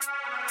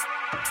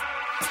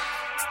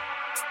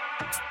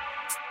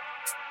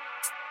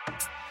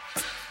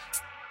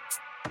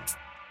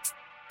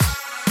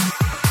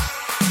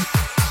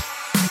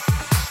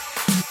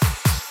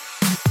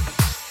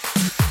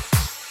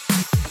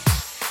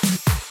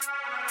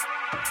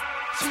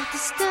You're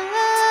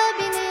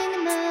disturbing in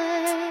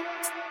my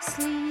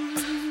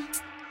sleep.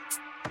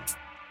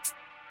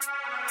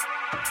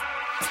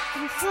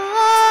 I'm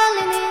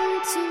falling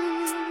into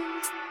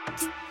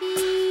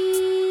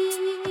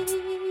deep,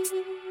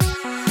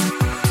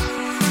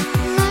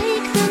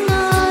 like the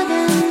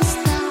northern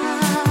star.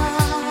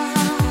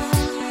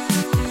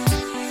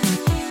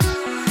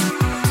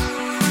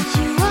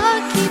 You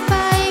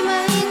occupy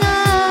my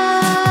night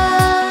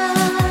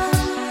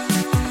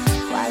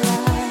while I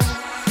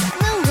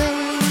run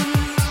away,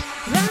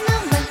 run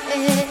away,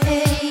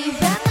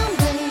 run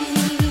away,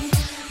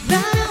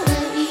 run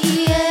away,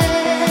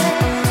 yeah.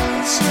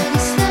 But you're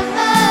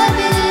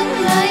disturbing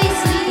my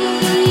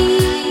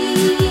sleep,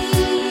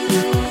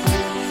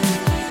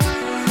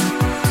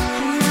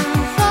 and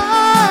I'm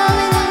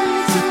falling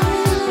into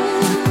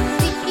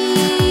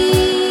deep.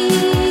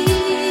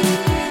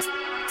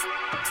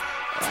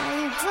 While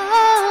you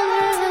hold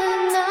your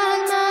hand on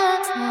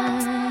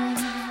mine,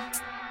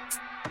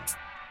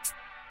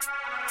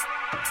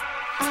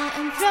 I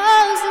am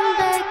frozen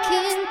back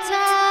in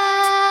time.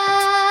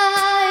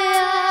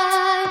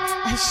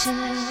 I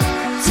should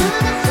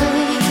turn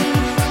away,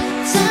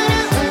 turn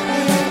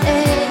away,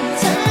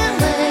 turn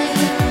away,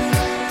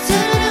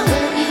 turn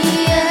away,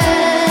 yeah.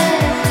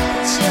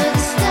 But you're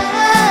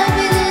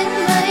disturbing in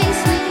my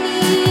sleep.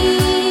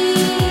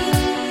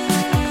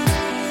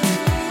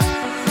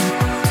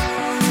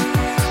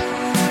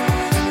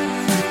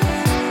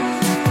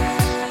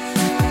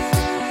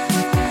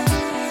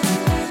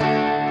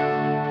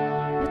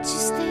 Would you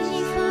stay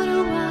for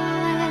a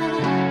while?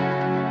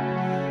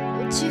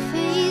 Would you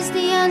face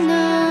the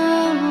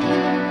unknown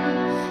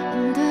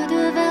under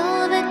the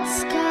velvet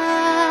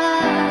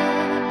sky?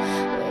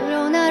 We're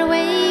on our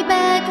way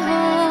back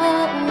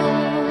home.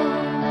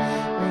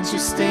 Would you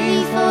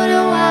stay for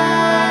a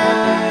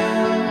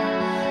while?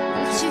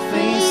 Would you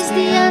face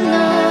the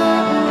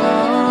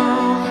unknown?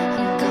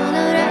 I'm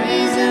gonna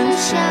rise and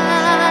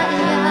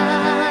shine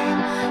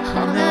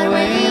on our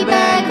way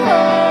back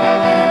home.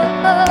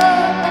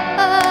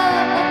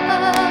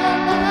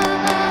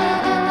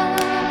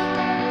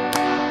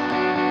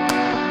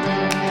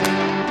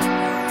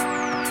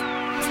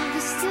 You're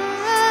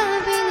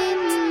disturbing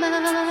in my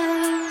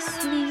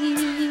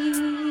sleep.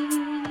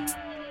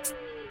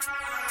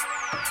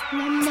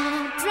 No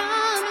more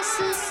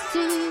promises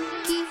to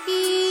keep.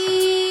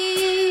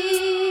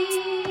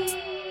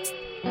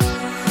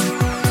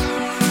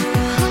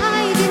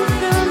 Hiding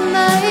from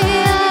my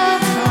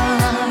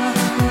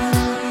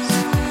arms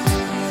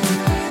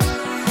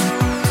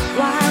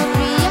while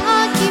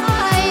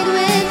preoccupied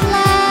with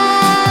lies.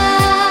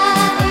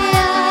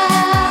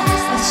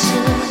 I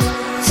should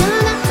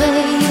turn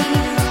away,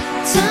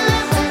 turn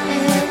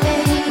away,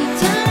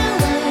 turn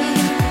away,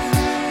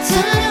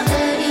 turn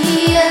away,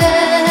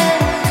 yeah.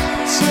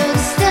 But you're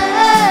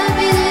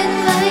disturbing in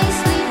my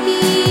sleep.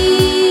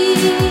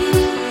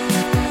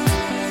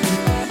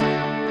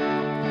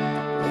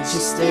 Would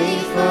you stay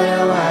for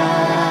a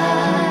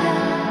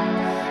while?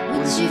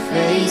 Would you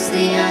face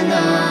the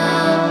unknown?